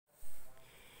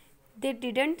They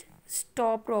didn't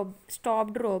stopped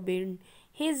Robin.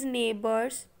 His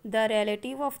neighbors, the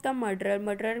relative of the murderer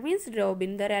means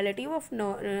Robin, the relative of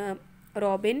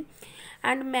Robin,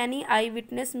 and many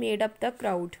eyewitnesses made up the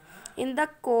crowd. In the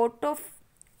courtroom,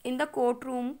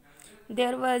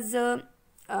 there was a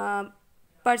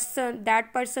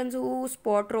person who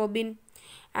spot Robin,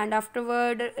 and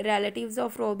afterward relatives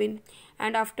of Robin,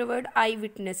 and afterward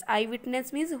eyewitness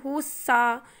means who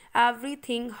saw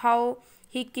everything, how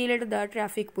he killed the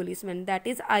traffic policeman, that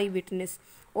is eyewitness.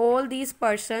 All these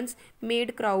persons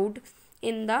made crowd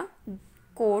in the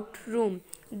courtroom.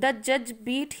 The judge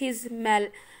beat his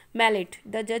mallet.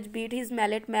 The judge beat his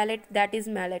mallet, that is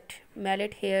mallet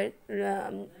here.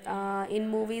 In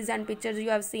movies and pictures you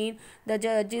have seen the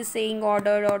judge is saying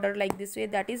order like this way,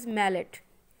 that is mallet.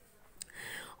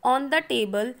 On the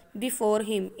table before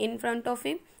him, in front of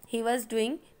him, he was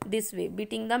doing this way,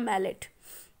 beating the mallet,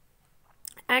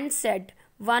 and said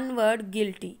one word,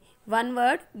 guilty, and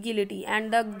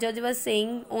the judge was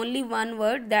saying only one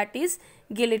word, that is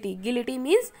guilty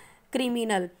means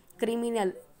criminal.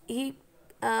 He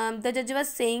The judge was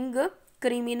saying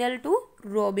criminal to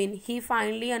Robin. He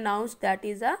finally announced that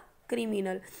is a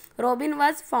criminal. Robin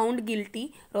was found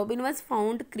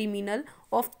criminal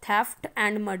of theft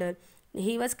and murder.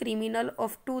 He was criminal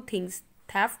of two things,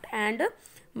 theft and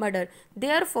murder.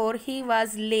 Therefore he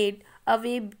was laid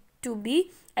away to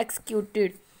be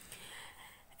executed.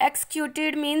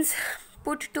 Executed means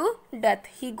put to death.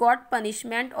 He got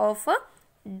punishment of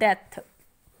death.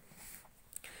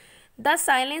 The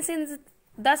silence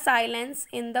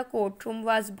in the courtroom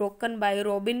was broken by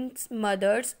Robin's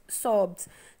mother's sobs.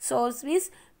 Sobs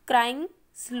means crying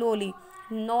slowly,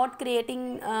 not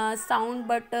creating sound,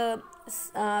 but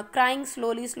crying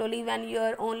slowly. When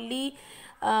your only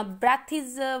breath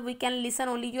is, we can listen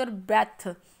only your breath,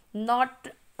 not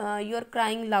you're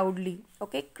crying loudly.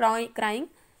 Okay, crying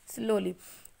slowly,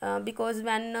 because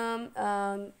when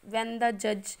the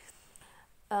judge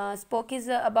spoke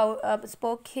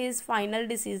his final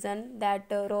decision that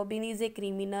Robin is a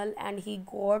criminal and he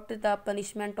got the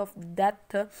punishment of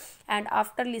death, and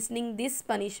after listening this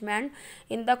punishment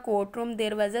in the courtroom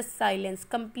there was a silence,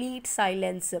 complete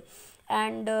silence,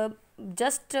 and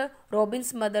just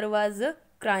Robin's mother was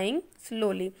crying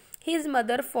slowly. His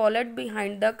mother followed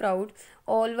behind the crowd.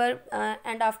 All were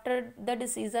and after the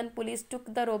decision, police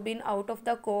took the Robin out of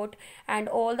the court, and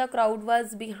all the crowd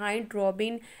was behind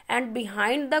Robin, and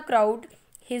behind the crowd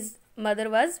his mother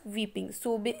was weeping.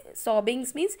 Sobbing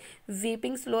means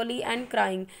weeping slowly and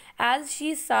crying, as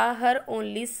she saw her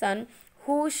only son,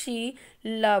 who she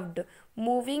loved,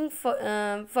 moving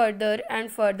further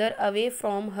and further away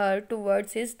from her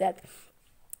towards his death.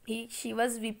 She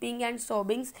was weeping and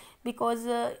sobbing because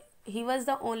he was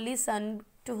the only son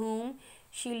to whom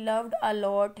she loved a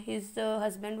lot. His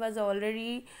husband was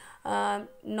already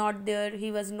not there,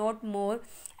 he was not more,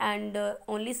 and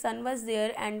only son was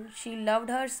there, and she loved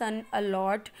her son a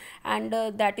lot, and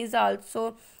that is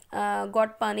also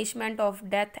got punishment of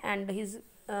death, and his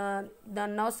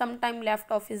now some time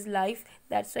left of his life.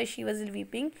 That's why she was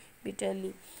weeping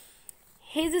bitterly.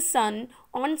 His son,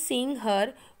 on seeing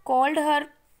her, called her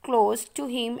close to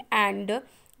him and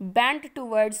bent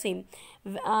towards him.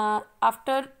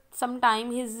 After some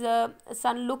time, his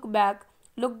son looked back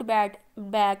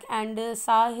and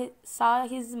saw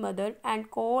his mother, and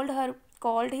called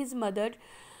his mother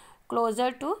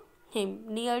closer to him,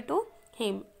 near to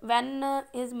him. When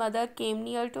his mother came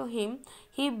near to him,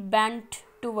 he bent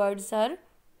towards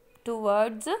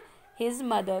his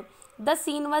mother. The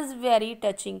scene was very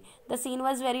touching.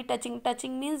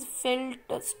 Touching means felt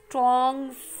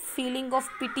strong feeling of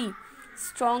pity.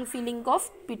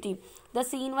 The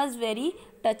scene was very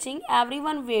touching.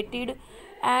 Everyone waited,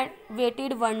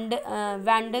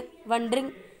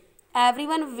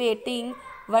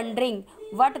 wondering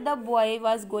what the boy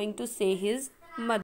was going to say his mother.